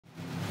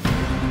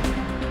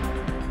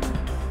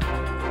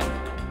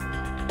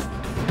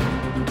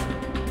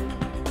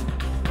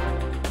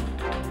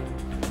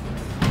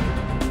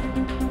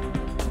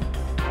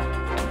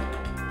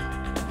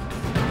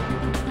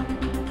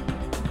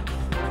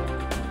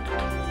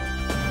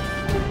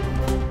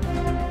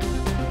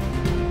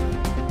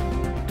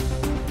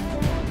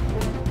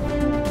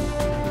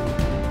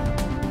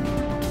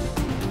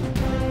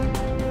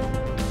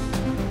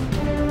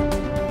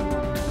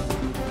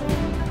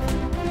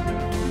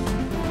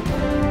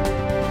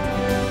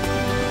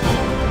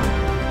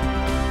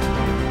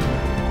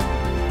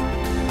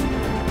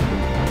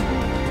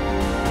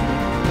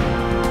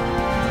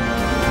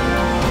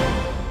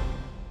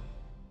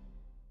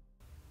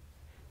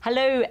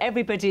Hello,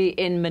 everybody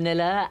in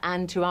Manila,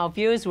 and to our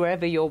viewers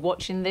wherever you're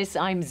watching this,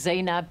 I'm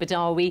Zeinab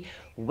Badawi.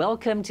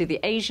 Welcome to the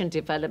Asian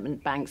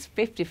Development Bank's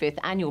 55th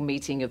annual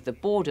meeting of the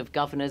Board of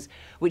Governors,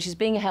 which is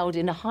being held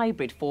in a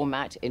hybrid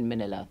format in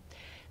Manila.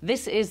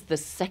 This is the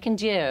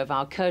second year of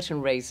our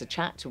curtain raiser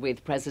chat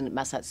with President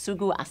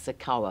Masatsugu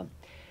Asakawa.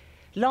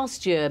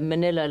 Last year,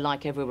 Manila,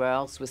 like everywhere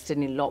else, was still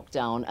in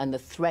lockdown, and the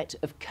threat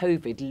of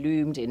COVID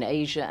loomed in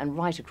Asia and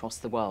right across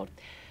the world.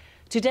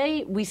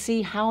 Today, we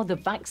see how the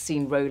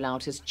vaccine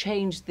rollout has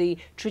changed the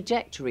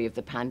trajectory of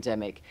the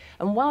pandemic.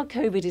 And while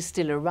COVID is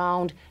still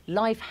around,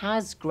 life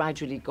has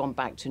gradually gone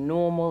back to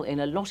normal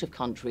in a lot of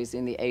countries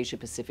in the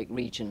Asia-Pacific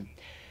region.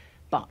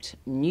 But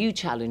new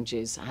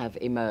challenges have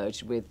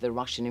emerged with the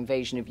Russian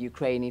invasion of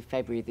Ukraine in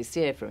February this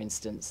year, for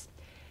instance.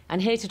 And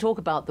here to talk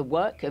about the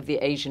work of the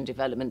Asian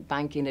Development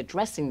Bank in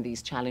addressing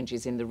these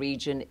challenges in the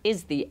region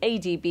is the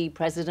ADB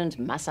President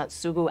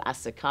Masatsugu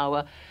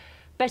Asakawa,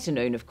 better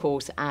known, of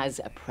course, as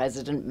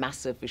President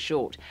Masa for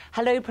short.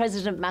 Hello,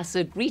 President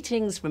Masa.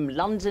 Greetings from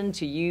London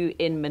to you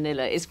in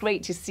Manila. It's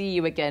great to see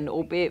you again,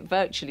 albeit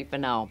virtually for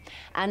now.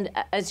 And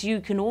as you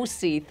can all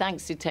see,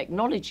 thanks to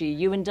technology,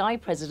 you and I,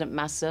 President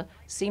Masa,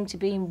 seem to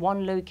be in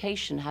one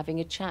location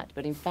having a chat.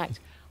 But in fact,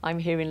 I'm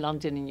here in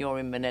London and you're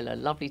in Manila.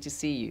 Lovely to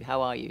see you.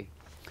 How are you?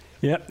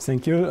 Yeah,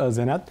 thank you,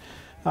 Zeinab.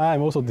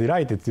 I'm also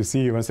delighted to see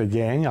you once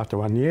again after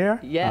 1 year.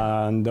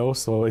 Yeah. And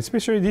also,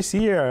 especially this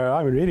year,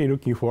 I'm really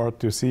looking forward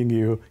to seeing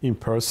you in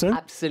person.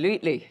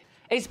 Absolutely.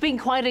 It's been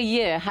quite a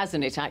year,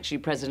 hasn't it, actually,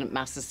 President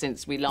Masa,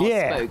 since we last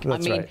spoke?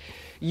 That's right.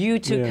 You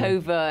took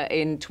over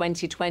in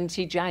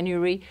 2020,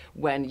 January,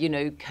 when, you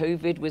know,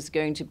 COVID was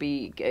going to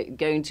be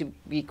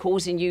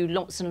causing you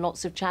lots and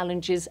lots of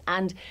challenges.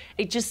 And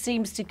it just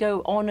seems to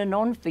go on and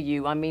on for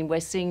you. I mean, we're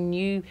seeing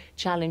new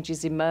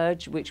challenges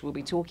emerge, which we'll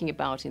be talking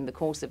about in the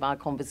course of our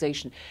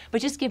conversation.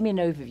 But just give me an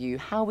overview.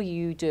 How are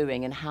you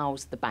doing and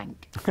how's the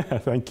bank?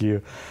 Thank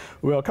you.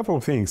 Well, a couple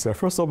of things.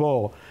 First of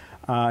all,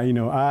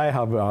 I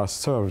have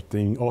served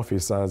in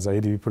office as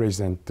ADB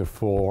President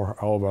for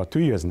over 2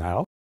 years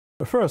now.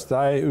 First,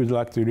 I would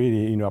like to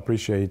really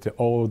appreciate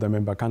all the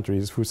member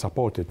countries who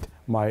supported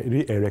my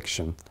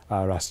re-election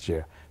last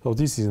year. So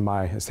this is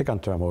my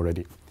second term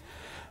already.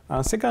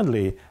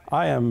 Secondly,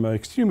 I am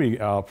extremely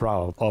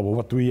proud of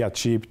what we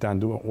achieved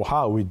and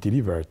how we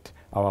delivered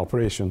our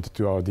operations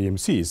to our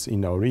DMCs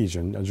in our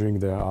region during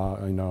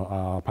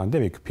the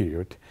pandemic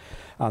period.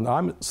 And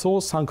I'm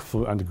so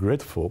thankful and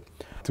grateful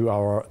to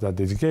the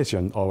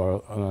dedication of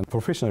our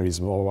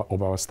professionalism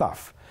of our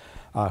staff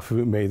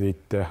who made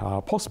it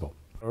possible.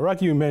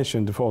 Like you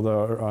mentioned, for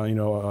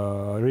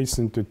the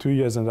recent 2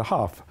 years and a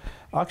half,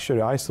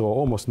 actually I saw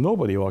almost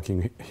nobody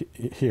working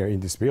here in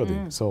this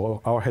building.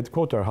 So our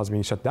headquarters has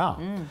been shut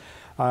down.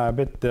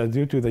 But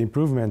due to the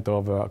improvement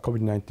of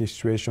COVID-19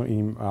 situation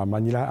in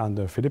Manila and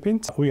the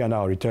Philippines, we are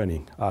now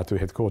returning to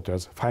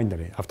headquarters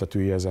finally after 2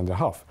 years and a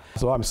half.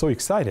 So I'm so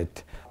excited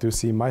to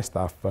see my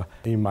staff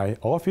in my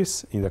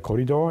office, in the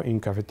corridor, in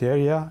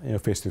cafeteria,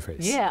 face to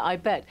face. Yeah, I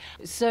bet.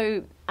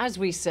 So, as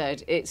we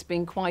said, it's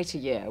been quite a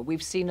year.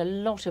 We've seen a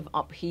lot of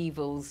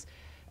upheavals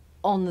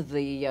on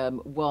the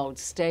world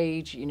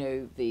stage. You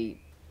know, the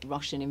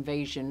Russian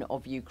invasion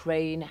of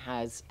Ukraine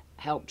has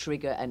helped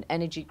trigger an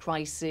energy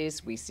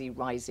crisis. We see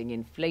rising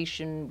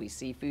inflation. We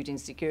see food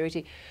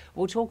insecurity.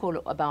 We'll talk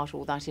about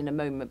all that in a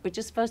moment. But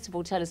just first of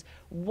all, tell us,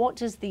 what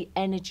does the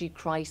energy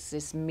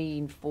crisis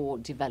mean for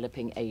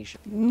developing Asia?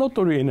 Not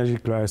only energy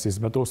crisis,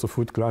 but also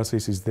food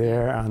crisis is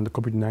there, and the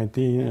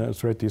COVID-19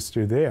 threat is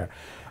still there.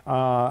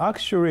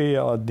 Actually,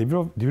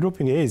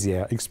 developing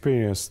Asia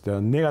experienced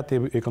a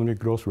negative economic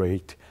growth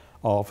rate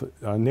of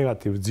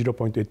negative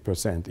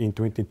 0.8% in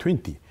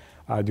 2020.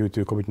 Due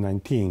to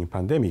COVID-19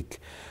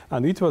 pandemic.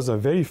 And it was the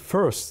very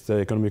first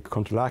economic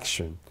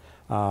contraction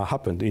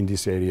happened in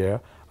this area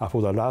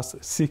for the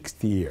last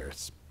 60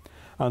 years.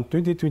 And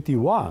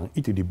 2021,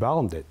 it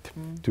rebounded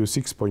to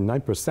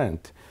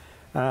 6.9%.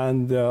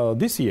 And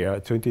this year,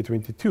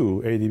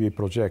 2022, ADB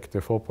project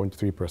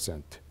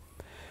 4.3%.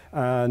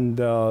 And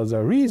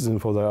the reason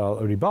for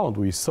the rebound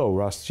we saw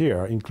last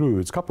year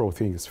includes a couple of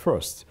things.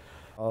 First,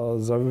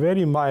 the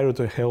very mild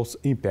health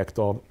impact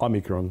of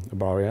Omicron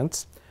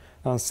variants.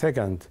 And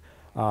second,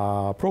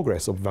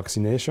 progress of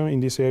vaccination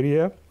in this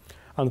area.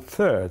 And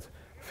third,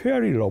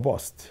 fairly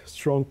robust,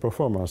 strong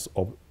performance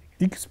of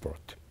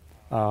export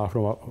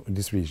from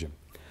this region.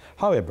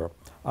 However,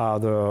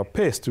 the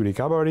pace to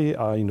recovery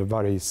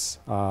varies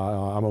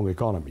among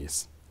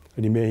economies,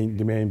 remain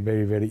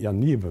very, very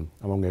uneven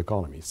among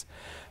economies.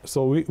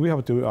 So we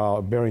have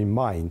to bear in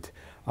mind,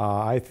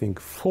 I think,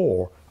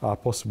 4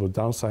 possible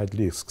downside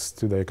risks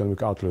to the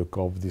economic outlook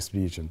of this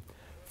region.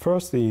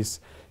 First is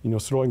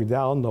slowing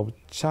down of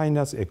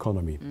China's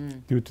economy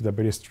due to the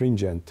very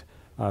stringent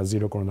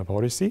zero corona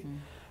policy.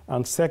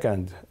 And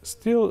second,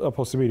 still a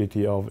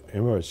possibility of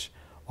emerge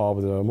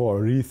of the more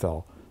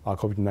lethal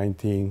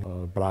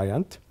COVID-19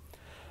 variant.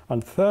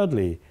 And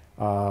thirdly,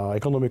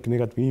 economic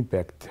negative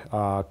impact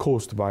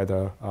caused by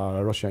the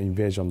Russian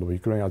invasion of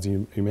Ukraine, as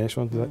you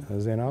mentioned,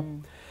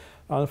 Zeinab.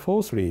 And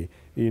fourthly,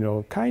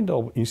 kind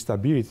of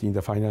instability in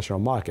the financial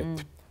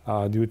market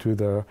due to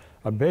the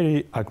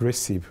very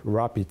aggressive,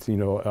 rapid,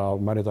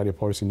 monetary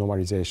policy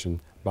normalization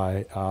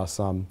by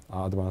some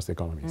advanced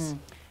economies.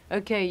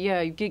 Okay,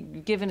 yeah,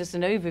 you've given us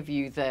an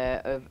overview there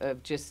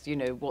of just,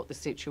 what the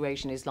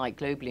situation is like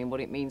globally and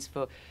what it means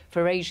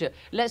for Asia.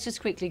 Let's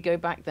just quickly go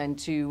back then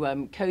to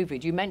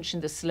COVID. You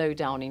mentioned the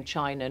slowdown in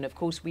China, and of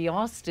course we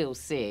are still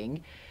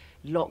seeing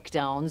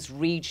lockdowns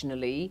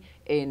regionally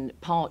in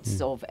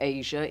parts of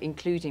Asia,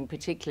 including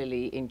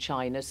particularly in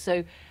China.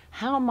 So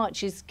how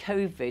much is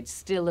COVID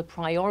still a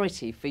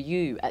priority for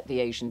you at the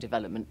Asian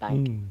Development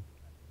Bank?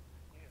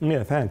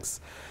 Yeah, thanks.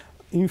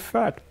 In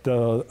fact,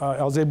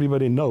 as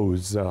everybody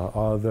knows,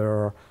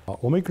 the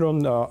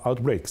Omicron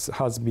outbreaks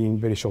has been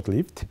very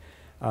short-lived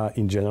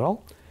in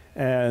general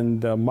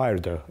and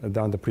milder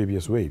than the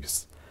previous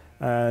waves.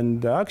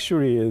 And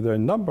actually, the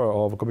number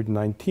of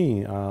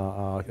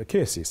COVID-19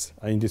 cases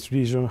in this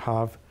region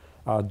have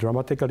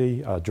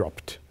dramatically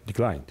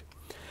declined.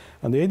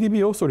 And the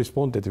ADB also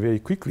responded very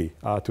quickly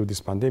to this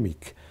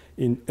pandemic.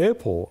 In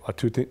April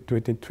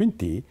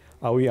 2020,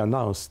 we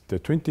announced the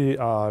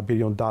 $20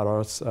 billion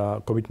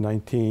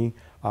COVID-19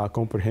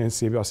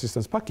 comprehensive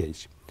assistance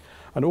package.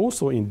 And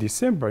also in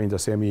December in the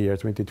same year,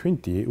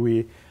 2020,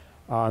 we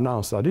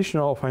announced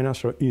additional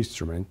financial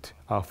instrument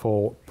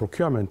for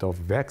procurement of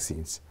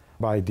vaccines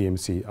by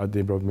DMC,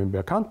 developed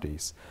member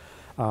countries,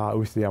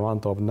 with the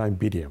amount of $9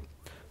 billion.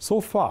 So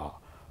far,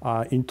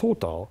 in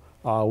total,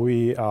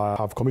 we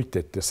have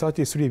committed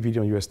 $33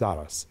 billion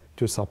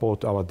to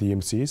support our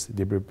DMCs,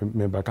 developed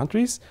member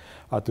countries,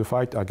 to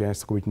fight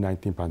against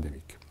COVID-19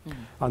 pandemic.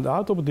 And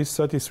out of this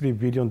 $33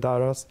 billion,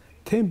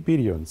 $10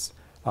 billion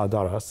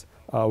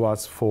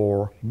was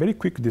for very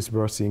quick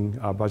disbursing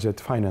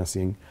budget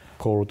financing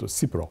called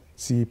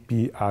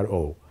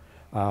CPRO,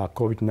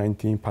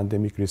 COVID-19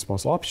 Pandemic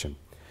Response Option.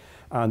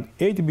 And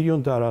 $8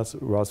 billion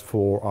was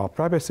for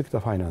private sector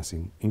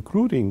financing,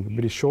 including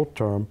very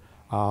short-term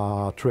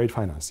trade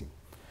financing.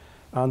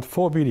 And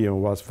 $4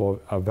 billion was for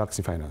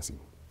vaccine financing.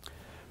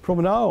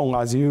 From now on,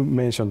 as you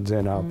mentioned,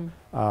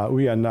 Zeinab,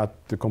 we are not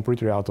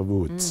completely out of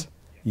woods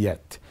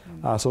yet.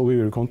 So we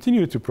will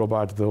continue to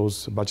provide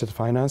those budget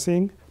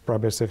financing,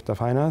 private sector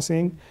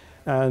financing,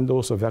 and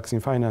also vaccine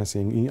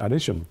financing in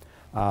addition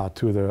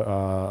to the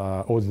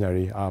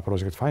ordinary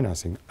project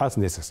financing as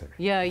necessary.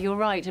 Yeah, you're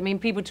right. I mean,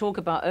 people talk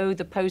about,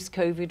 the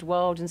post-COVID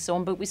world and so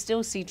on, but we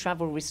still see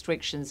travel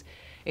restrictions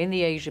in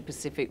the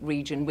Asia-Pacific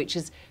region, which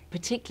has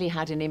particularly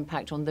had an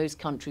impact on those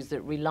countries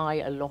that rely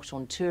a lot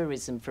on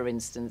tourism, for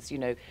instance.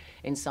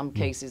 In some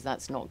cases,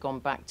 that's not gone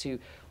back to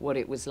what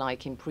it was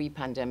like in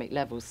pre-pandemic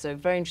levels. So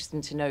very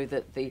interesting to know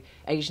that the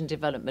Asian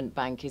Development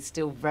Bank is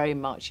still very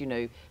much,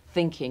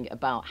 thinking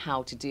about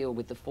how to deal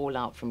with the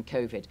fallout from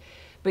COVID.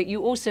 But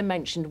you also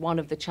mentioned one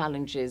of the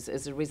challenges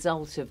as a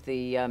result of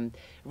the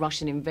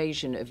Russian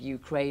invasion of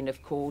Ukraine,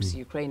 of course.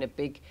 Ukraine, a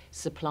big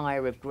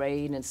supplier of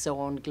grain and so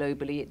on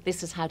globally.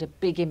 This has had a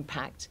big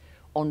impact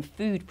on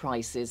food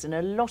prices, and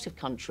a lot of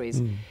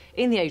countries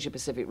in the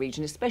Asia-Pacific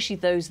region, especially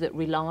those that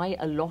rely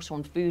a lot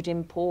on food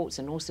imports,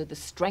 and also the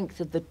strength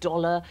of the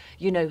dollar,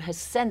 has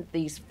sent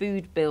these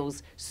food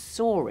bills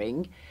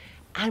soaring.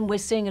 And we're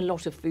seeing a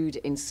lot of food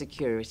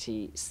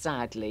insecurity,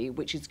 sadly,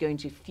 which is going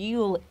to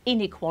fuel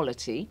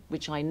inequality,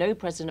 which I know,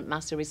 President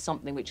Massa, is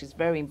something which is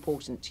very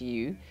important to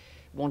you,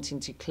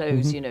 wanting to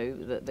close,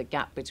 the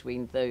gap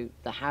between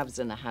the haves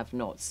and the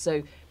have-nots.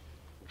 So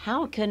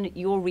how can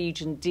your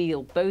region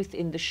deal both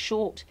in the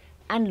short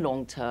and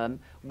long term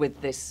with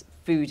this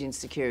food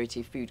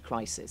insecurity, food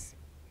crisis?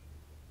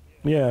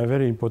 Yeah,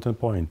 very important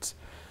point.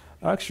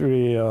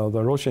 Actually,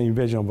 the Russian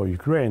invasion of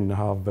Ukraine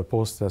have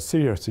posed a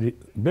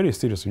very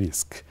serious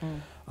risk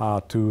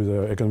to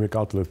the economic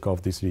outlook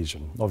of this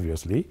region,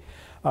 obviously.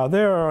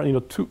 There are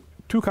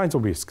two kinds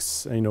of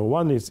risks.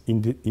 One is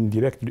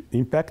indirect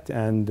impact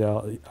and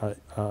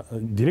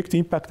direct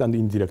impact and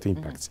indirect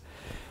impacts.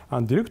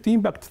 And direct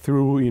impact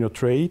through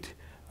trade,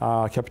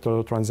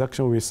 capital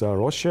transaction with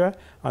Russia,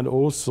 and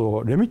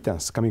also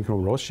remittance coming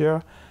from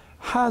Russia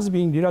has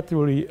been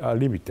relatively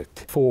limited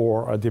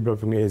for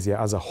developing Asia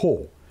as a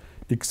whole,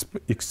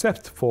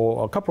 except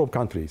for a couple of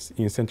countries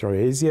in Central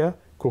Asia,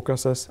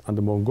 Caucasus,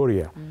 and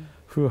Mongolia,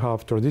 who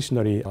have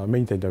traditionally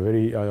maintained a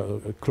very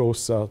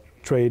close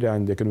trade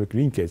and economic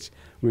linkage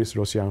with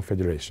Russian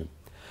Federation.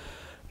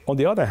 On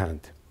the other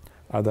hand,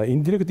 the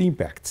indirect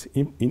impact,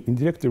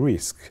 indirect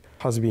risk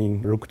has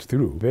been looked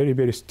through very,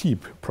 very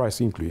steep price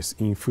increase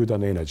in food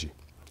and energy.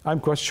 I'm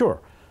quite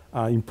sure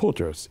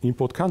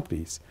import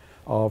countries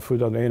of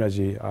food and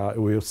energy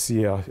will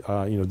see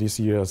this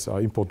year's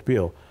import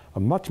bill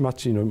much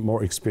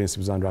more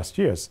expensive than last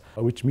year's,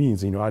 which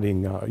means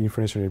adding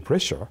inflationary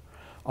pressure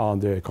on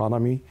the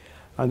economy.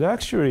 And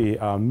actually,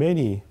 a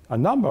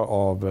number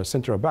of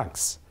central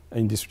banks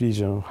in this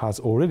region has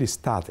already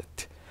started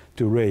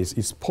to raise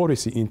its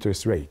policy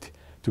interest rate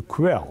to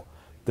quell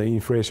the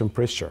inflation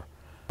pressure,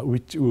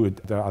 which would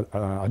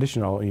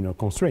additional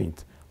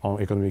constraint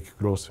on economic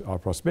growth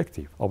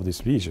perspective of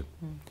this region.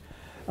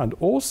 And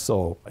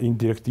also,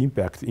 indirect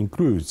impact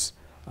includes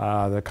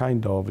the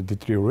kind of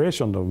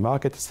deterioration of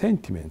market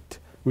sentiment,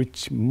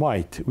 which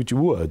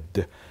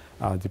would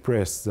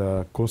depress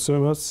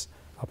consumers,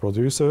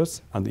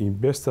 producers, and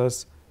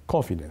investors'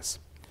 confidence.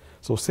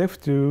 So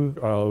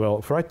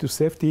flight to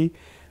safety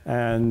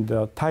and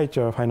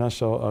tighter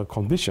financial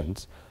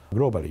conditions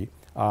globally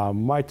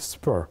might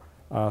spur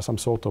some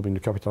sort of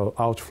capital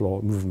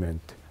outflow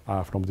movement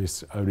from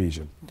this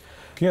region.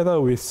 Together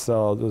with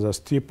the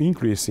steep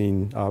increase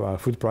in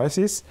food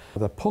prices,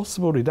 the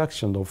possible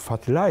reduction of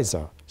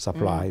fertilizer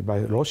supply by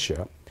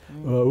Russia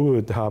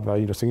would have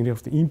a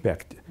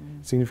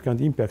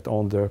significant impact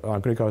on the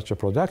agricultural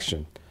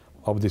production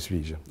of this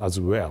region as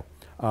well.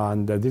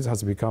 And this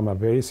has become a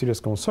very serious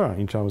concern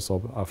in terms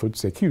of food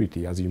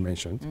security, as you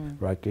mentioned,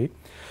 rightly.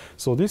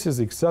 So this is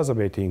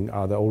exacerbating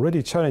the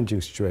already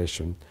challenging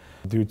situation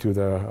due to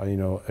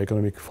the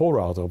economic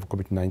fallout of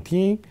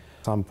COVID-19,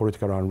 some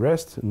political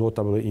unrest,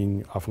 notably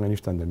in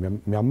Afghanistan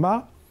and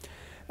Myanmar,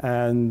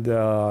 and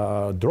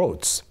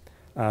droughts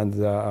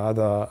and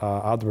other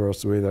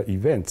adverse weather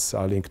events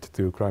are linked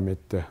to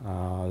climate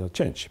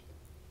change.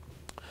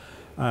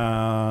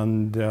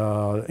 And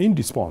in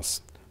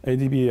response,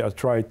 ADB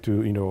tried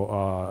to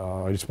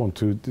respond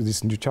to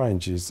these new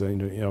challenges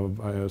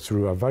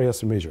through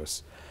various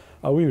measures.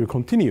 We will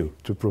continue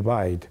to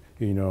provide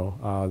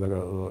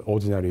the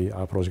ordinary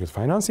project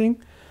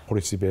financing,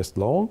 policy-based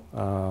loan,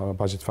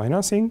 budget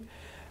financing,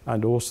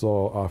 and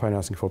also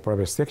financing for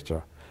private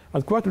sector.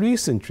 And quite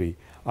recently,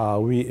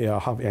 we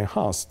have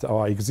enhanced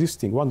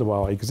one of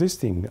our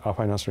existing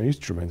financial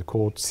instruments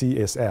called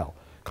CSL,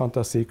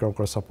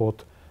 Counter-Cyclical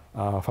Support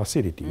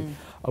Facility,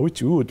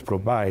 which would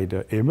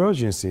provide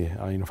emergency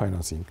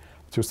financing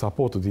to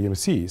support the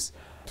DMCs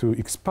to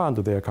expand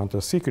their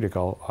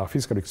counter-cyclical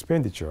fiscal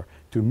expenditure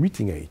to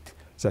mitigate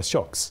the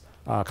shocks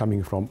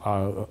coming from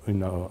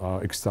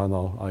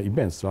external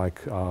events like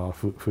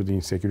food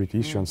insecurity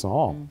issues and so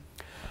on.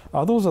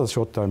 Those are the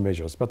short-term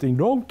measures. But in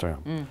long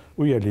term,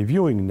 we are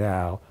reviewing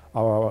now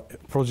our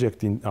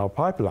project in our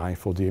pipeline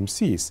for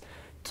DMCs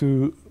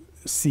to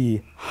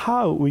see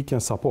how we can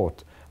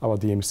support our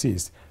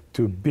DMCs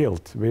to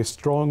build very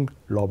strong,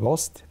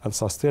 robust, and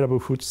sustainable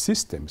food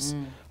systems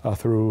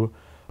through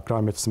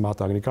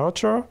climate-smart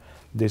agriculture,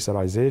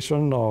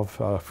 digitalization of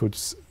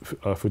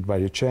food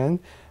value chain,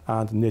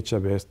 and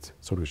nature-based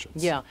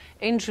solutions. Yeah,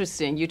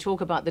 interesting. You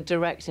talk about the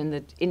direct and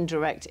the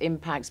indirect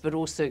impacts, but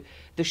also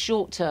the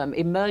short-term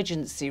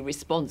emergency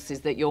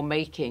responses that you're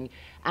making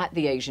at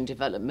the Asian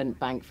Development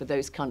Bank for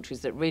those countries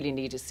that really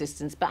need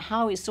assistance, but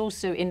how it's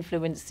also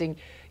influencing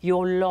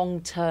your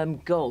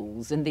long-term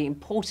goals and the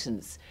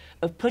importance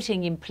of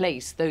putting in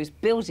place those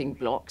building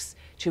blocks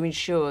to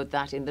ensure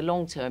that in the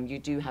long term you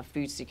do have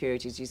food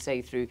security, as you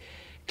say, through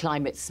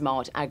climate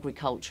smart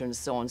agriculture and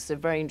so on. So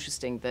very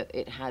interesting that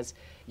it has,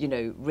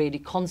 really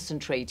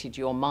concentrated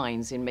your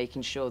minds in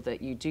making sure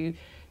that you do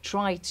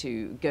try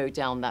to go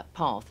down that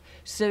path.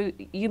 So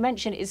you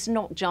mentioned it's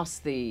not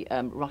just the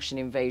Russian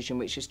invasion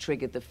which has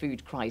triggered the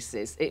food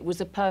crisis. It was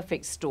a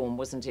perfect storm,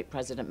 wasn't it,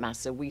 President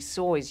Massa? We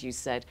saw, as you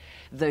said,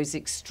 those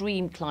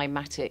extreme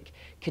climatic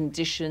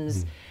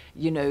conditions.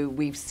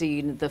 We've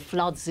seen the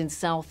floods in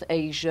South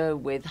Asia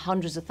with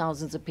hundreds of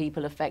thousands of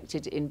people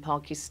affected in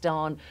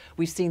Pakistan.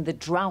 We've seen the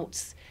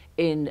droughts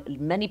in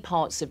many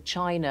parts of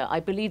China. I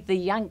believe the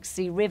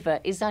Yangtze River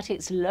is at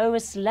its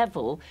lowest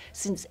level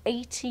since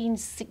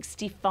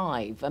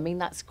 1865. I mean,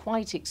 that's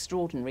quite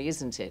extraordinary,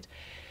 isn't it?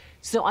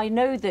 So I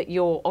know that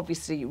you're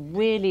obviously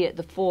really at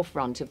the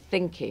forefront of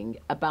thinking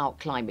about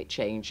climate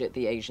change at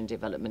the Asian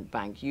Development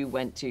Bank. You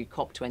went to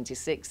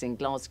COP26 in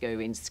Glasgow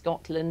in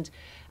Scotland,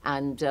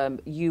 and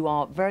you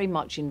are very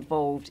much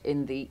involved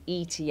in the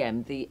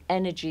ETM, the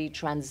Energy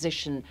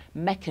Transition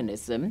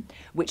Mechanism,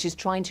 which is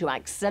trying to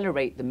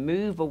accelerate the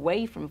move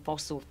away from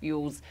fossil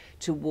fuels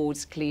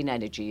towards clean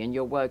energy. And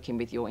you're working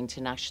with your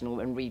international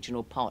and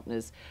regional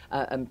partners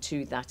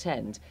to that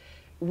end.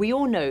 We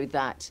all know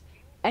that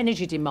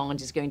energy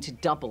demand is going to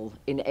double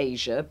in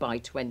Asia by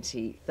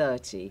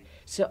 2030.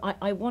 So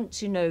I want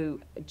to know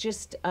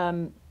just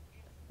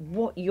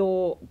what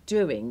you're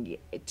doing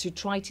to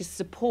try to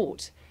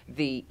support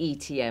the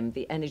ETM,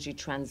 the Energy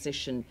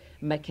Transition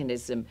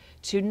Mechanism,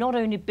 to not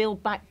only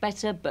build back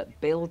better,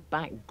 but build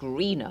back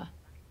greener.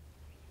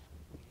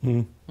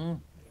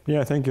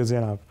 Yeah, thank you,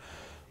 Zeinab.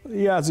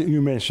 Yeah, as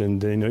you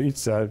mentioned,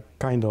 it's a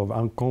kind of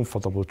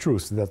uncomfortable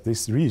truth that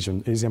this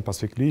region, Asian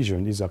Pacific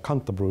region, is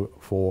accountable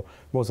for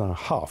more than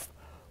half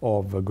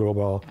of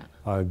global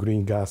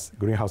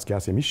greenhouse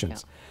gas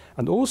emissions.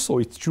 And also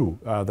it's true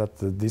that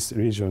this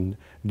region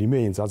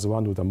remains as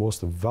one of the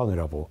most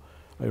vulnerable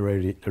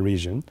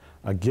region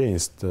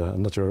against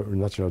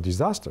natural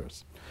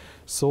disasters.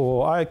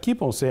 So I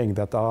keep on saying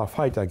that our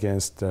fight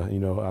against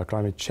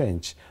climate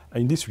change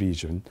in this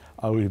region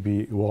will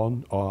be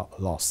won or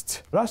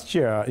lost. Last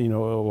year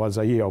was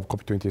a year of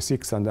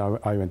COP26, and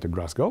I went to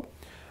Glasgow.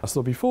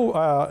 So before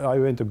I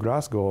went to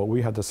Glasgow,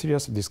 we had a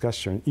serious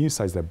discussion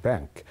inside the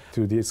bank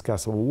to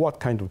discuss what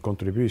kind of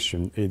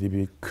contribution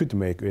ADB could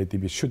make,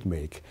 ADB should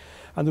make.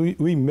 And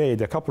we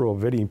made a couple of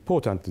very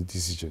important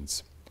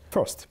decisions.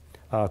 First,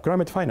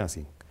 climate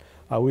financing.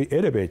 We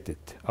elevated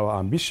our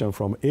ambition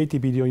from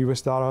 $80 billion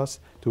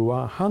to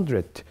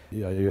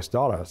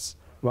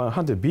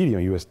 $100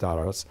 billion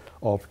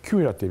of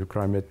cumulative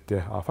climate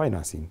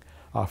financing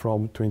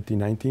from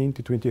 2019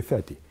 to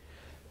 2030.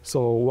 So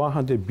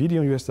 $100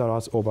 billion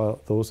over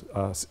those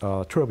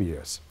 12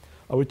 years,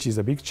 which is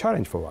a big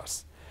challenge for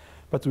us.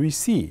 But we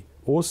see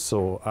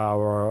also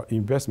our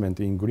investment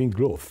in green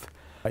growth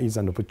is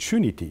an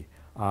opportunity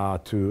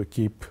to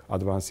keep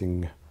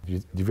advancing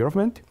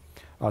development,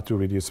 to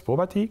reduce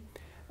poverty,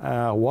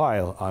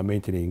 while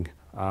maintaining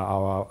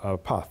our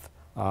path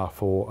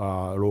for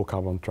low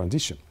carbon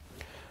transition.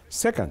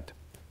 Second,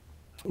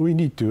 we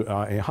need to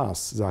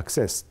enhance the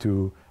access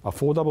to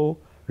affordable,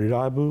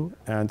 reliable,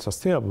 and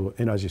sustainable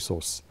energy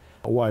source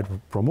while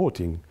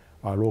promoting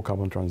low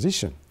carbon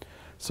transition.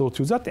 So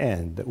to that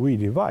end, we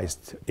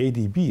revised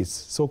ADB's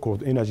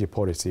so-called energy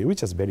policy,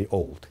 which is very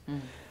old.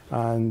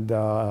 And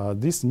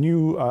this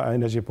new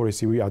energy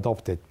policy we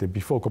adopted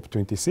before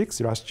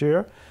COP26 last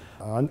year.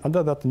 And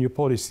under that new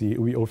policy,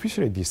 we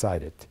officially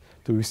decided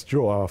to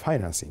withdraw our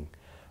financing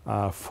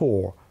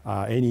for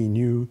any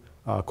new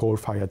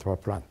coal-fired power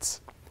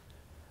plants.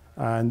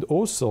 And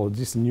also,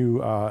 this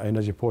new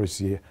energy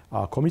policy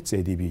commits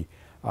ADB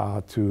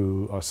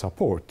to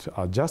support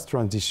a just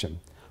transition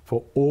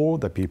for all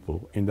the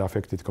people in the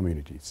affected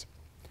communities.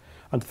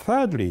 And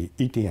thirdly,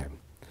 ETM.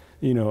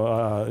 We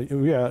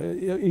are,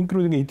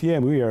 including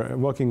ETM, we are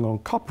working on a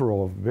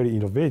couple of very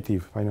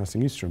innovative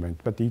financing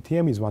instruments, but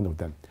ETM is one of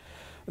them.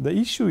 The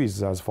issue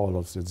is as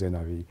follows,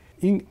 Zeinab.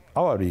 In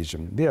our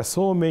region, there are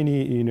so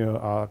many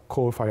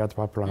coal-fired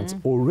power plants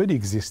already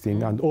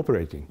existing and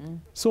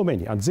operating. So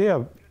many, and they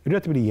are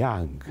relatively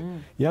young.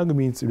 Young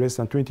means less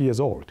than 20 years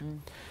old.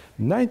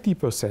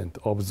 90%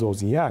 of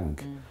those young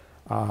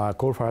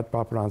coal-fired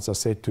power plants are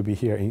said to be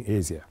here in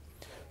Asia.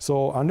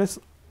 So unless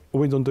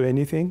we don't do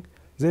anything,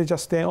 they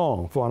just stay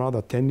on for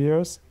another 10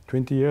 years,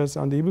 20 years,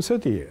 and even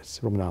 30 years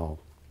from now on.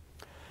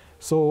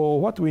 So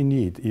what we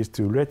need is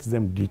to let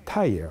them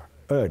retire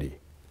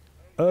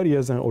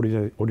earlier than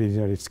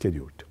originally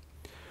scheduled.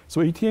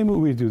 So ETM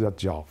will do that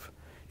job.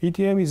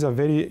 ETM is a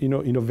very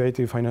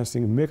innovative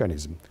financing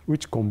mechanism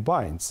which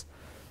combines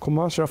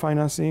commercial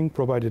financing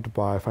provided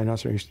by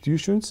financial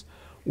institutions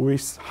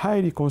with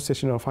highly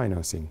concessional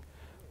financing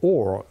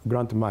or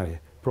grant money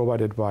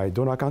provided by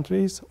donor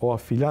countries or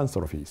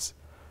philanthropies.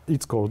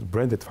 It's called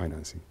blended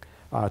financing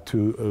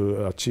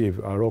to achieve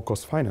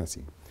low-cost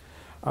financing.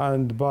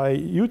 And by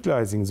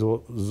utilizing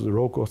those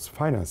low-cost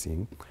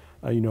financing,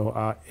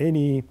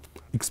 any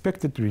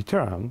expected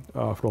return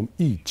from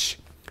each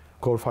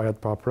coal-fired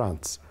power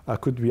plants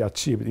could be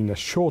achieved in a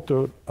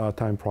shorter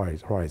time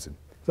horizon.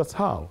 That's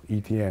how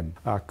ETM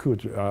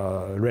could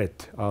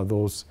let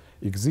those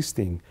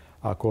existing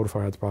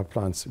coal-fired power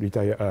plants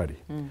retire early.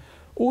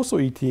 Also,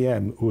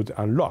 ETM would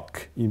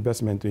unlock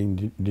investment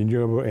in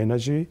renewable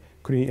energy,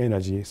 clean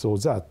energy, so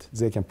that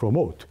they can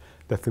promote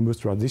the smooth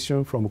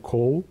transition from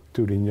coal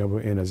to renewable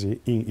energy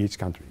in each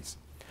country.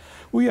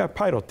 We are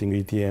piloting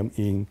ETM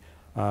in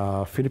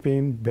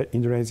Philippines,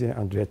 Indonesia,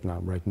 and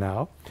Vietnam right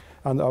now.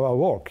 And our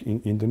work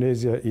in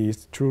Indonesia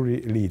is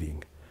truly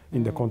leading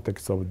in the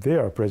context of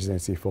their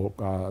presidency for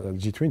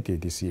G20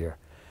 this year.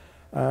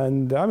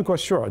 And I'm quite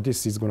sure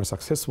this is going to be a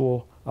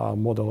successful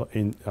model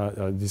in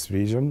this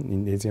region,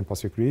 in the Asian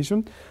Pacific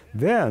region.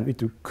 Then it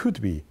should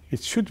be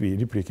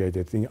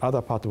replicated in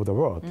other parts of the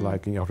world,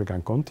 like in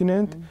African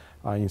continent,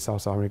 in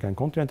South American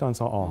continent, and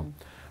so on.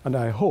 And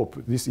I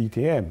hope this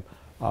ETM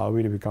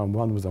will become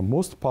one of the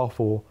most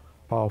powerful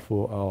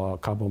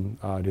carbon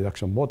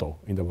reduction model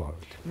in the world.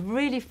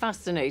 Really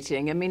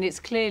fascinating. I mean, it's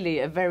clearly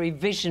a very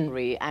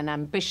visionary and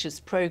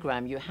ambitious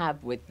program you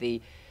have with the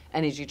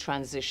energy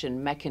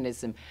transition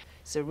mechanism.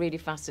 So really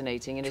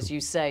fascinating. And as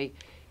you say,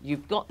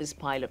 you've got this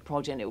pilot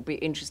project. It will be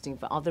interesting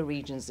for other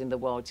regions in the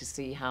world to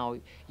see how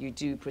you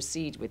do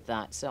proceed with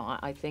that. So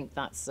I think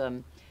that's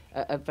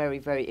a very,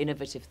 very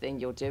innovative thing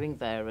you're doing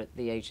there at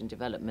the Asian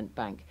Development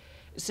Bank.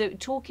 So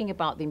talking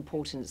about the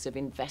importance of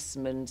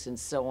investment and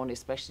so on,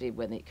 especially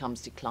when it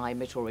comes to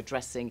climate or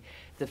addressing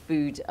the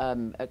food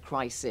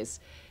crisis.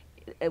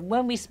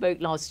 When we spoke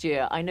last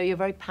year, I know you're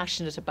very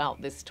passionate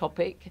about this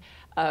topic,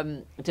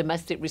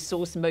 domestic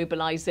resource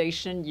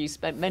mobilization. You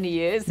spent many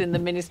years in the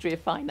Ministry of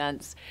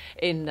Finance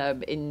in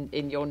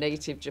your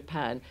native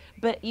Japan.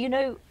 But,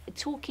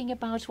 talking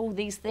about all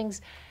these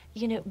things,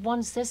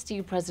 one says to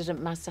you,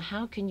 President Masa,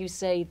 how can you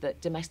say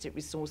that domestic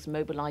resource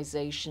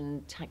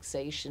mobilization,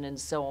 taxation, and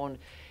so on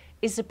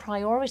is a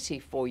priority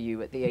for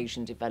you at the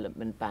Asian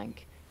Development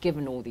Bank,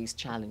 given all these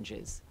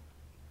challenges?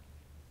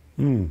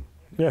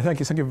 Yeah, thank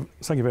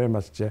you very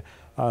much.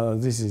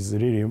 This is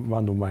really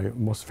one of my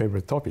most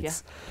favorite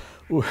topics.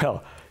 Yeah.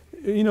 Well,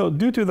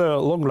 due to the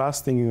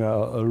long-lasting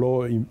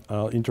low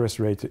interest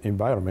rate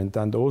environment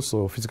and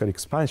also physical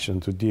expansion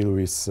to deal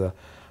with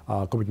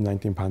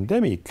COVID-19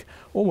 pandemic,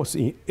 almost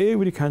in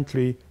every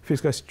country,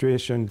 fiscal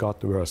situation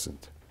got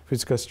worsened.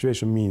 Fiscal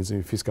situation means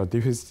fiscal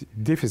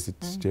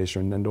deficit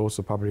situation and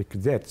also public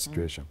debt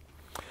situation.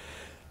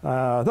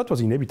 That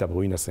was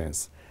inevitable in a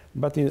sense.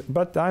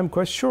 But I'm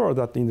quite sure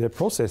that in the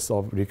process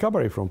of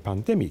recovery from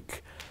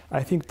pandemic,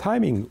 I think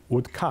timing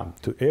would come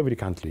to every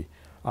country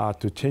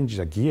to change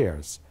the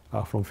gears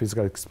from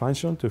fiscal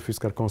expansion to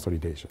fiscal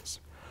consolidations.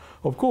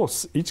 Of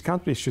course, each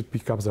country should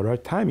pick up the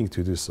right timing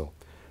to do so.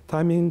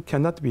 Timing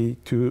cannot be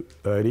too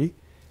early,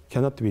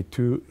 cannot be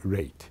too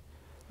late.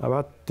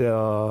 But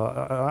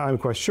I'm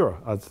quite sure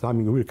the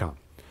timing will come.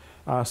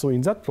 So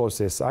in that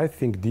process, I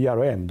think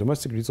DRM,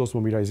 domestic resource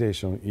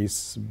mobilization,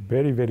 is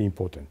very, very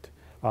important,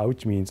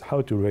 which means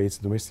how to raise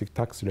domestic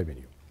tax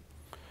revenue.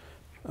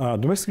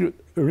 Domestic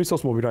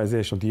resource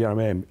mobilization,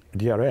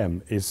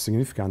 DRM, is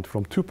significant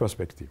from two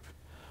perspectives.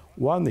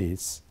 One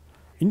is,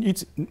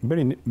 it's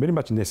very, very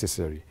much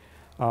necessary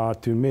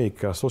to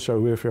make a social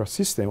welfare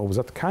system of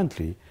that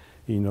country,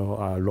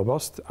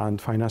 robust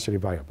and financially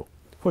viable.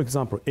 For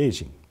example,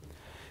 aging.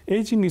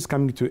 Aging is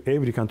coming to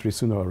every country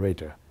sooner or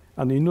later.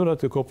 And in order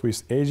to cope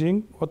with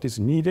aging, what is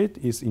needed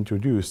is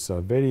introduce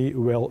a very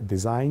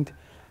well-designed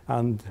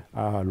and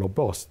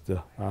robust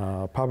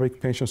public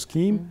pension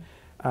scheme,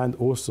 and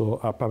also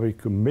a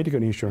public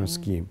medical insurance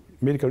scheme,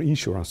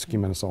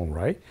 and so on,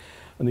 right?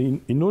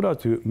 And in order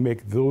to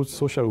make those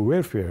social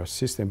welfare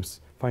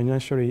systems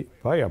financially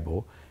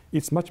viable,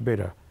 it's much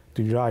better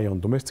to rely on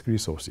domestic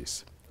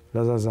resources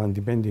rather than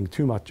depending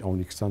too much on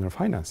external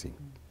financing.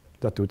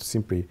 That would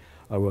simply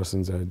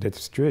worsen the debt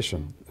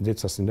situation, debt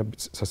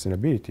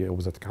sustainability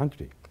of that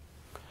country.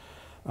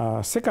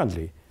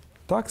 Secondly,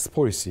 tax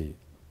policy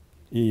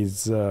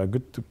is a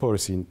good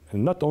policy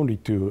not only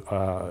to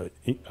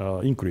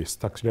increase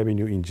tax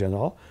revenue in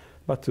general,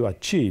 but to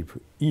achieve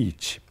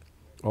each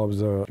of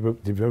the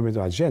development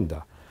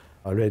agenda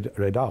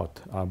read out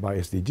by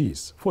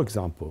SDGs. For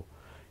example,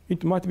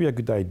 it might be a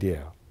good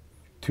idea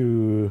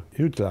to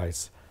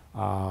utilize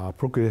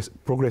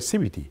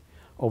progressivity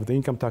of the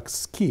income tax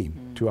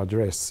scheme to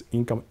address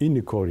income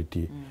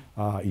inequality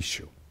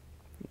issue,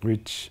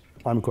 which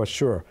I'm quite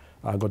sure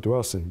got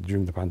worsened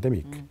during the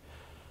pandemic.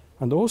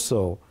 And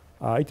also,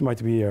 it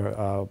might be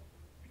a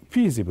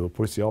feasible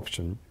policy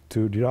option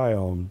to rely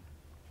on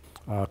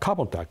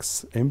carbon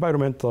tax,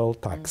 environmental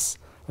tax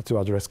to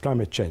address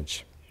climate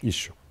change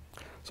issue.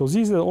 So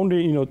these are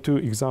only two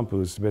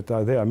examples, but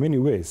there are many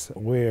ways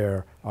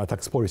where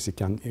tax policy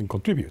can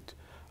contribute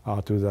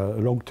to the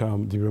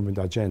long-term development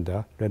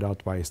agenda led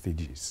out by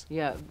SDGs.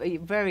 Yeah,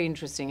 very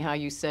interesting how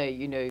you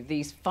say,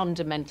 these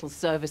fundamental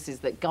services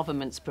that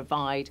governments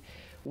provide,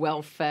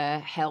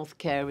 welfare,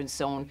 healthcare and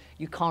so on,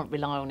 you can't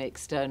rely on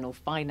external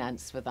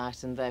finance for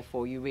that, and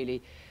therefore you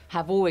really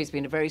have always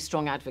been a very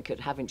strong advocate,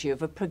 haven't you,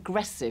 of a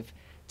progressive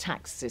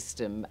tax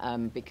system,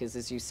 because,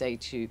 as you say,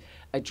 to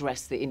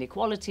address the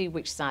inequality,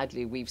 which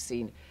sadly we've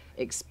seen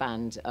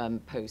expand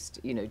post,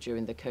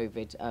 during the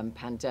COVID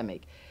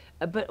pandemic.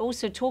 But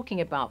also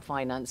talking about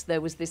finance,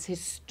 there was this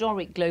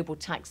historic global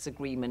tax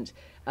agreement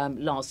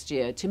last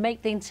year to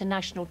make the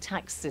international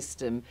tax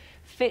system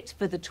fit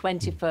for the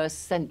 21st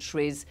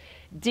century's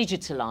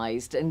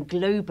digitalized and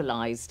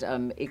globalized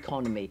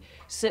economy.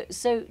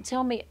 So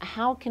tell me,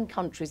 how can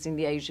countries in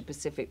the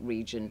Asia-Pacific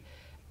region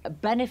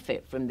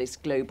benefit from this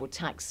global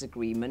tax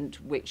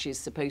agreement, which is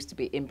supposed to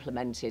be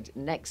implemented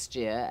next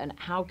year, and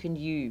how can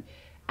you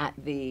at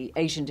the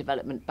Asian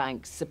Development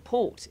Bank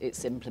support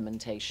its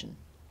implementation?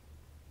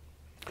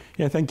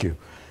 Yeah, thank you.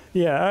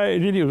 Yeah, I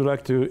really would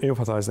like to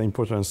emphasize the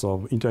importance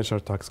of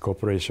international tax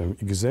cooperation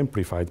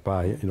exemplified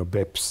by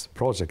BEPS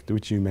project,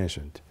 which you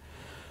mentioned.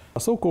 A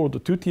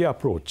so-called two-tier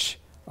approach,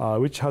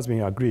 which has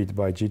been agreed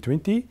by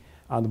G20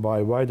 and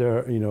by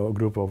wider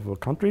group of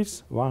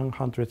countries,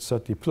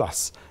 130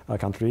 plus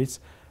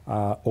countries,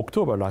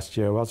 October last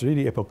year was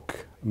really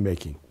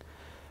epoch-making.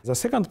 The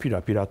second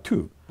pillar, pillar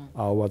 2,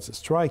 was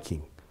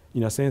striking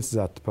in a sense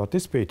that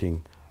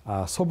participating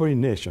sovereign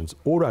nations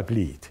all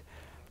agreed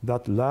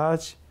that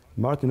large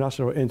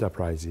multinational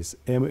enterprises,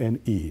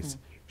 MNEs,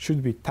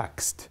 should be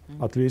taxed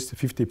at least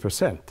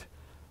 50%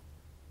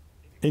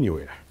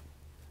 anywhere.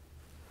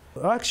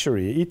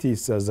 Actually, it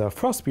is the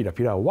first pillar,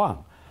 pillar 1,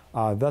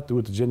 that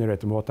would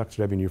generate more tax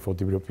revenue for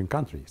developing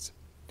countries.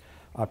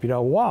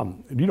 Pillar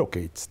 1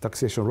 relocates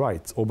taxation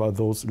rights over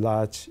those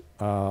large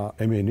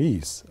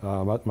MNEs,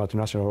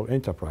 multinational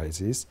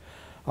enterprises,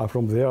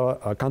 from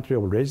their country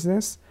of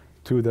residence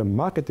to the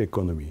market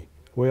economy,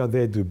 where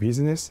they do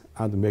business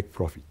and make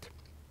profit.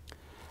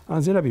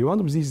 And then one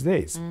of these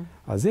days,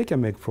 they can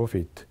make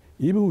profit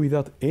even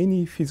without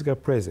any physical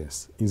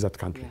presence in that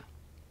country.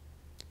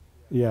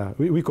 Yeah,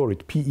 we call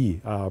it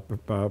PE,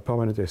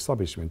 permanent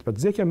establishment, but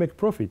they can make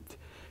profit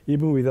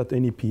even without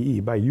any PE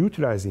by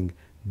utilizing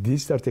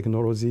digital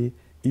technology,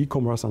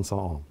 e-commerce, and so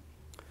on.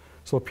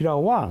 So Pillar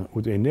 1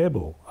 would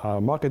enable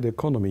market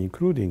economy,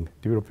 including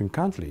developing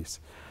countries,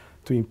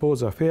 to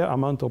impose a fair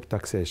amount of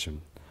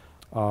taxation.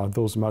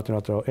 Those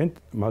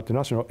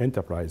multinational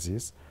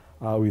enterprises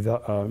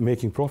without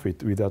making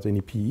profit without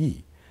any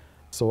PE.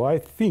 So I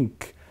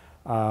think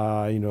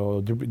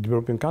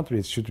developing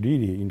countries should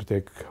really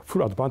take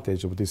full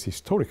advantage of this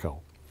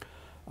historical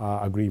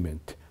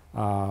agreement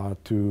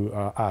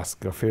to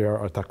ask a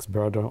fair tax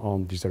burden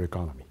on digital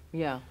economy.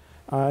 Yeah.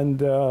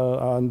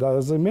 And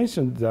as I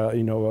mentioned,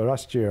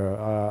 last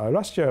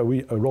year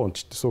we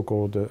launched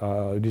so-called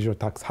regional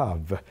tax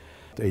hub,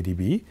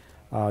 ADB,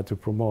 to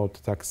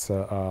promote tax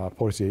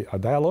policy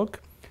dialogue,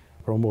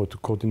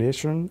 promote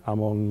coordination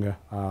among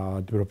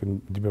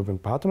developing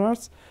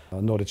partners,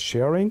 knowledge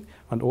sharing,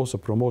 and also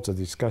promote a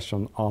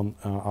discussion on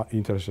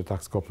international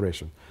tax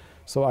cooperation.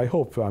 So I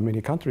hope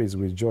many countries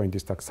will join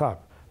this tax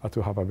hub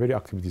to have a very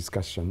active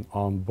discussion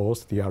on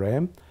both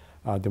DRM,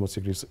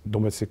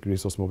 domestic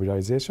resource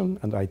mobilization,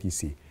 and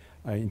ITC,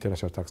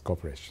 international tax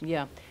cooperation.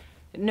 Yeah.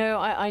 No,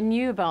 I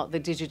knew about the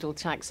digital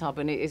tax hub,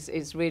 and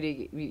it's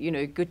really,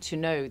 good to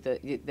know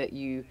that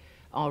you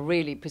are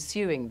really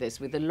pursuing this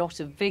with a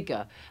lot of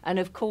vigor. And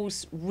of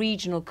course,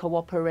 regional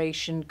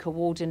cooperation,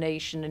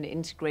 coordination, and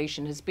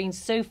integration has been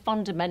so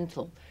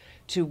fundamental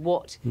to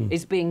what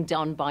is being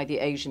done by the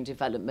Asian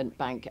Development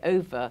Bank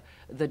over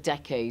the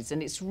decades.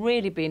 And it's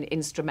really been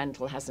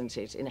instrumental, hasn't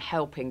it, in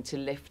helping to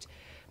lift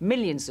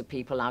millions of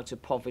people out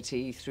of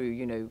poverty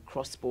through,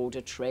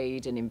 cross-border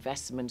trade and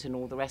investment and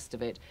all the rest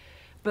of it.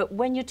 But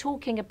when you're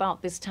talking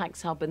about this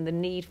tax hub and the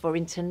need for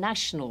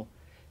international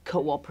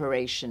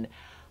cooperation,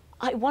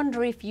 I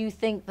wonder if you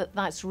think that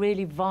that's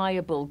really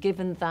viable,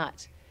 given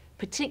that,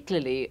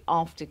 particularly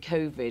after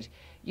COVID,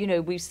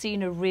 we've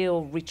seen a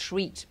real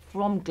retreat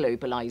from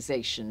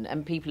globalization,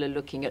 and people are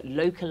looking at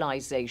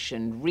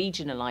localization,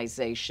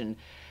 regionalization.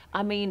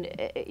 I mean,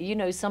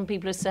 some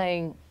people are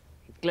saying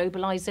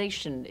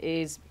globalization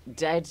is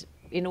dead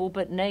in all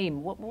but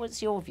name.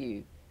 What's your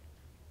view?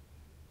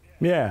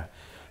 Yeah,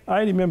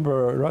 I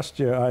remember last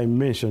year I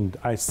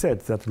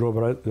said that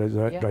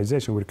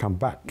globalization will come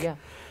back. Yeah.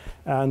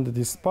 And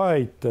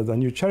despite the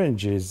new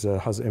challenges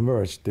has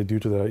emerged due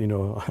to the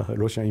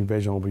Russian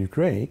invasion of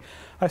Ukraine,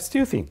 I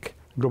still think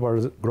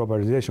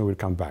globalization will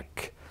come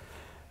back.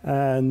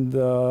 And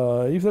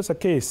if that's the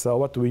case,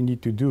 what we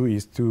need to do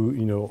is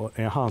to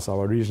enhance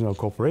our regional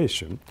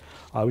cooperation,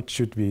 which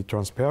should be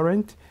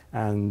transparent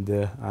and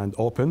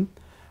open,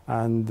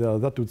 and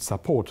that would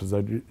support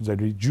the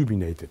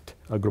rejuvenated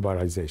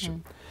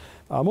globalization.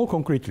 More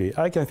concretely,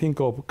 I can think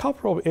of a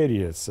couple of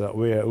areas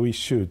where we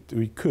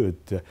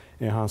could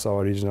enhance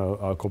our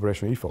regional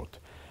cooperation effort.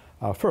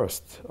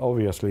 First,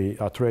 obviously,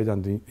 trade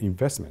and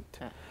investment.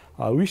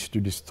 We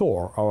should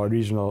restore our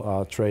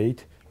regional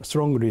trade,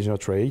 strong regional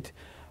trade,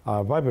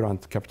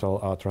 vibrant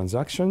capital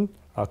transaction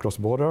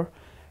cross-border,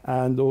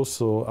 and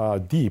also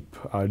deep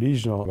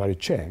regional value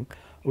chain,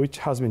 which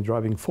has been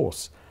driving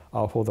force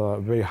for the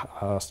very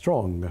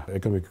strong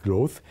economic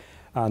growth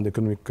and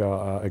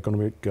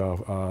economic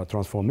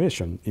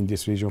transformation in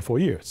this region for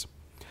years.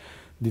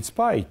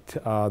 Despite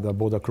the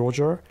border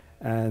closure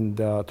and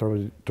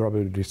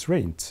travel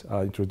restraints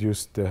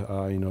introduced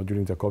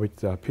during the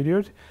COVID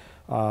period,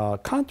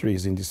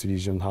 countries in this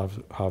region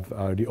have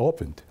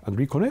reopened and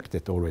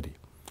reconnected already.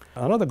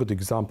 Another good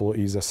example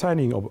is the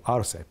signing of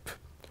RCEP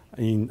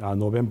in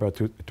November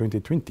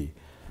 2020.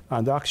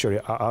 And actually,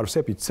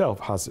 RCEP itself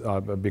has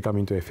become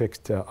into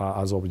effect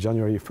as of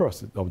January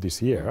 1st of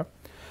this year.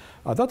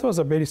 That was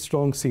a very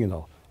strong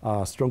signal,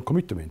 strong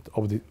commitment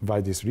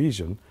by this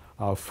region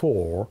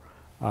for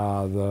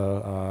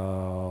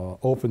the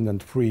open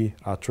and free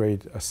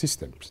trade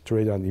systems,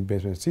 trade and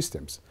investment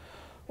systems.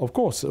 Of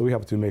course, we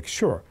have to make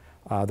sure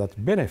that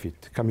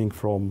benefit coming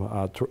from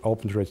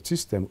open trade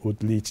system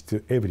would lead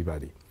to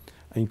everybody,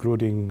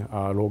 including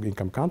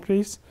low-income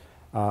countries,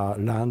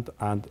 land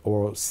and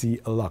or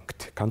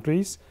sea-locked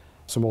countries,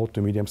 small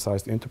to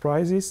medium-sized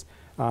enterprises,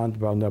 and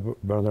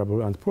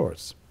vulnerable and poor.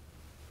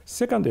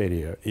 Second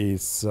area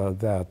is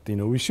that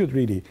we should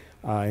really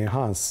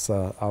enhance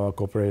our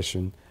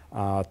cooperation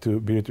to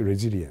build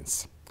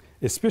resilience,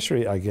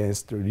 especially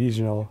against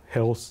regional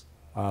health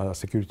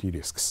security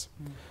risks.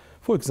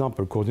 For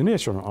example,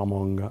 coordination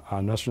among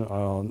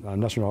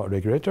national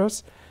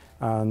regulators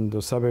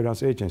and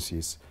surveillance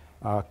agencies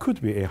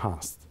could be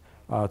enhanced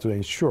to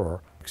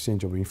ensure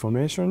exchange of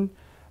information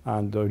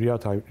and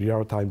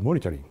real-time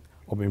monitoring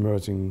of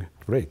emerging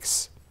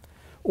risks.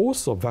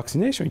 Also,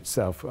 vaccination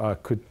itself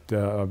could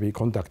be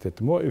conducted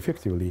more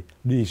effectively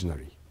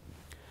regionally.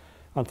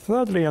 And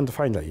thirdly and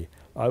finally,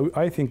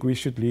 I think we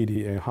should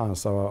really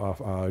enhance our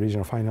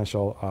regional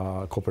financial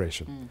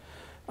cooperation.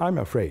 I'm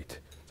afraid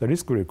the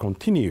risk will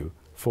continue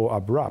for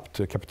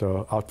abrupt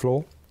capital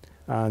outflow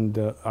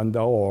and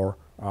or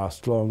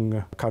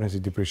strong currency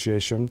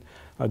depreciation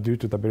due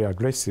to the very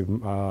aggressive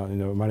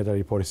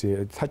monetary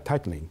policy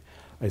tightening,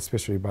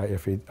 especially by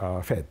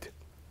Fed.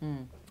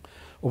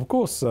 Of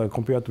course,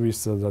 compared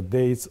with the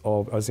days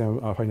of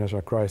ASEAN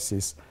financial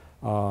crisis,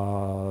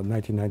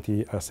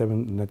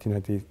 1997,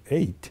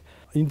 1998,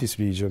 in this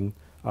region,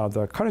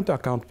 the current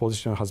account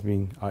position has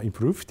been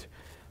improved,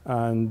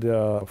 and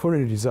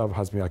foreign reserve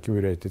has been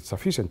accumulated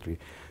sufficiently.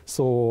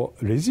 So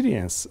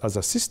resilience as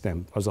a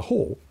system, as a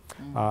whole,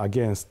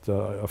 against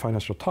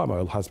financial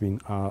turmoil has been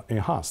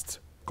enhanced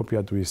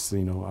compared with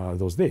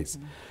those days.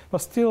 But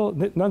still,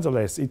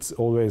 nonetheless, it's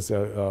always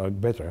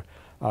better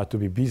to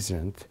be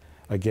vigilant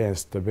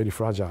against the very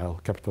fragile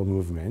capital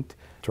movement,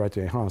 try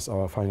to enhance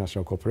our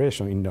financial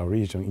cooperation in our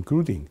region,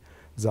 including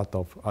that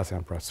of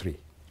ASEAN plus 3.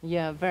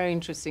 Yeah, very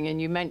interesting.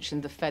 And you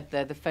mentioned the Fed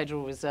there, the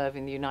Federal Reserve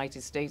in the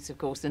United States, of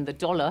course, and the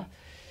dollar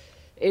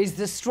is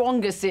the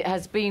strongest it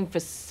has been for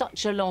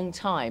such a long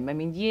time. I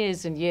mean,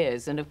 years and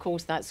years. And of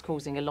course, that's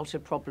causing a lot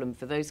of problem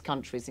for those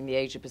countries in the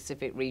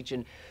Asia-Pacific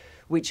region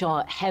which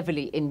are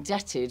heavily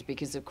indebted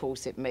because, of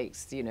course, it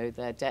makes, you know,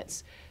 their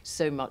debts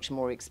so much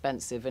more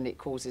expensive, and it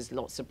causes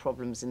lots of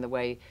problems in the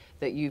way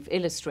that you've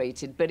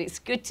illustrated. But it's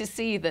good to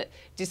see that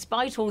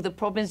despite all the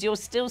problems, you're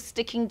still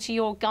sticking to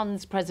your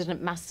guns,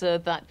 President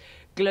Massa, that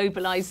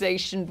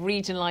globalization,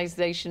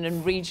 regionalization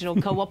and regional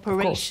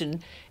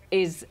cooperation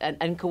is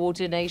and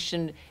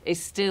coordination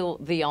is still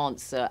the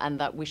answer, and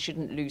that we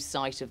shouldn't lose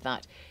sight of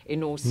that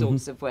in all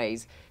sorts of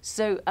ways.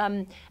 So,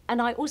 and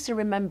I also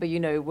remember,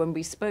 you know, when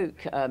we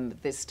spoke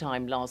this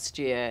time last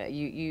year,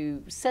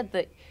 you said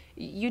that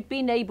you'd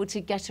been able to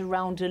get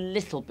around a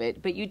little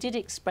bit, but you did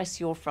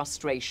express your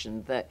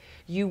frustration that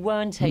you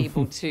weren't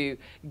able to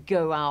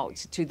go out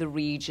to the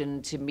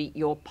region to meet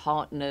your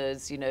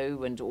partners, you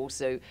know, and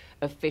also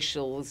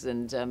officials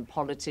and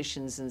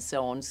politicians and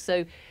so on.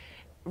 So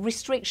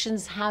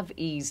restrictions have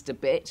eased a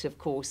bit, of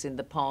course, in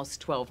the past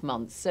 12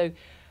 months. So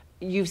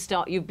you've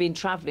been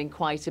travelling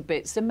quite a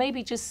bit. So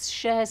maybe just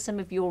share some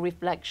of your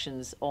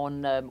reflections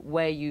on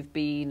where you've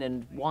been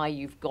and why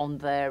you've gone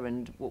there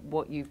and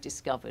what you've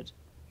discovered.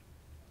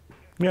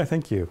 Yeah,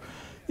 thank you.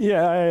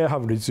 Yeah, I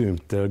have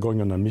resumed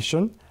going on a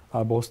mission,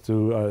 both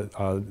to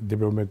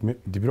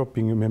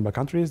developing member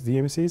countries,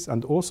 DMCs,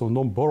 and also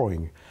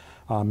non-borrowing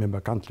member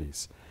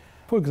countries.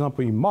 For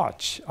example, in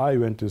March, I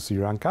went to Sri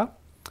Lanka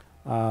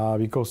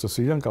because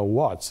Sri Lanka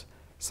was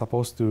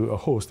supposed to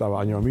host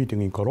our annual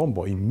meeting in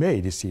Colombo in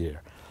May this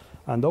year.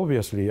 And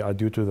obviously,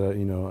 due to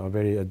the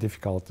very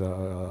difficult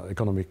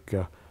economic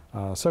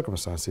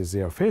circumstances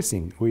they are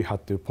facing, we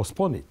had to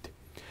postpone it.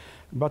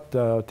 But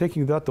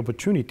taking that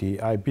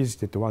opportunity, I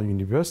visited one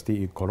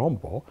university in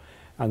Colombo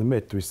and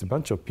met with a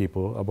bunch of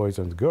people, boys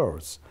and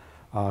girls,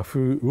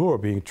 who were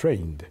being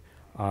trained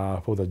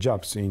for the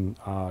jobs in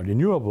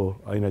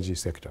renewable energy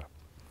sector.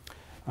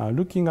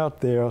 Looking at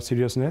their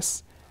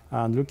seriousness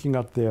and looking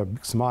at their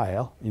big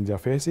smile in their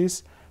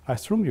faces, I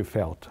strongly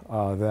felt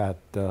that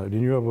the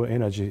renewable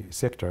energy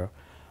sector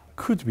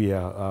could be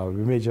a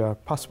major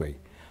pathway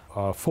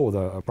for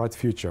the bright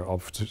future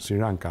of Sri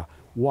Lanka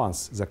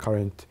once the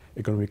current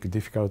economic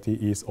difficulty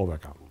is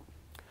overcome.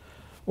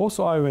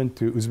 Also, I went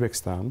to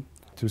Uzbekistan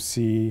to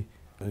see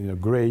a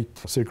great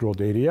Silk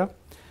Road area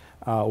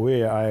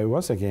where I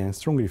once again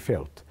strongly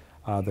felt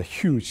the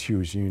huge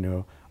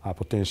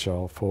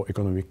potential for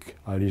economic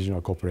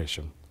regional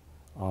cooperation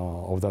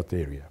of that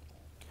area.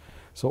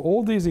 So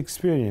all these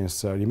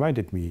experiences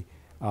reminded me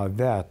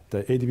that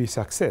the ADB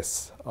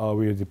success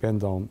will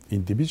depend on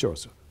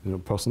individuals,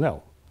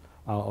 personnel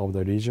of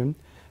the region,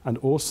 and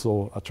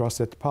also a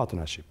trusted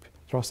partnership,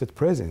 trusted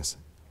presence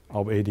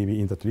of ADB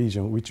in that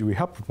region, which we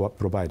have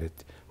provided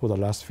for the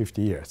last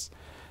 50 years.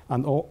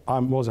 And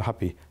I'm also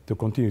happy to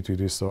continue to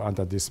do so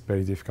under these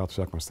very difficult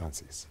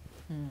circumstances.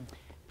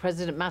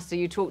 President Massa,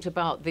 you talked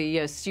about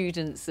the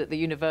students at the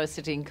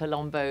university in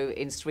Colombo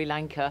in Sri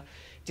Lanka.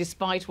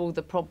 Despite all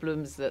the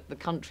problems that the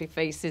country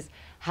faces,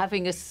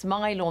 having a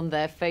smile on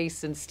their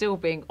face and still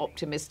being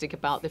optimistic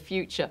about the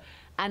future.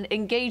 And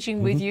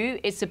engaging with you,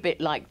 it's a bit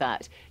like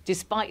that.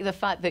 Despite the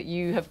fact that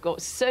you have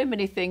got so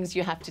many things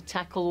you have to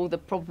tackle, all the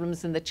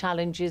problems and the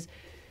challenges,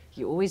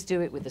 you always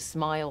do it with a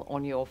smile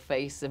on your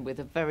face and with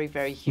a very,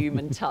 very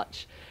human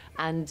touch.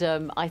 And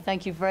I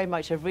thank you very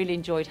much. I've really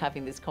enjoyed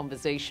having this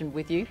conversation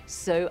with you.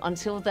 So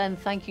until then,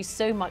 thank you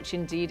so much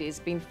indeed. It's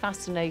been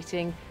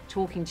fascinating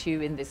talking to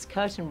you in this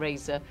curtain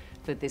raiser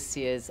for this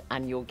year's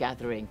annual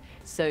gathering.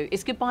 So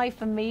it's goodbye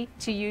from me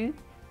to you.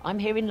 I'm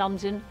here in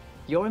London.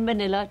 You're in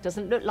Manila.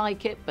 Doesn't look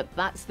like it, but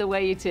that's the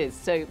way it is.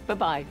 So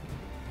bye-bye.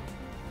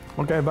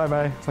 Okay,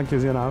 bye-bye. Thank you,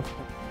 Zeinab.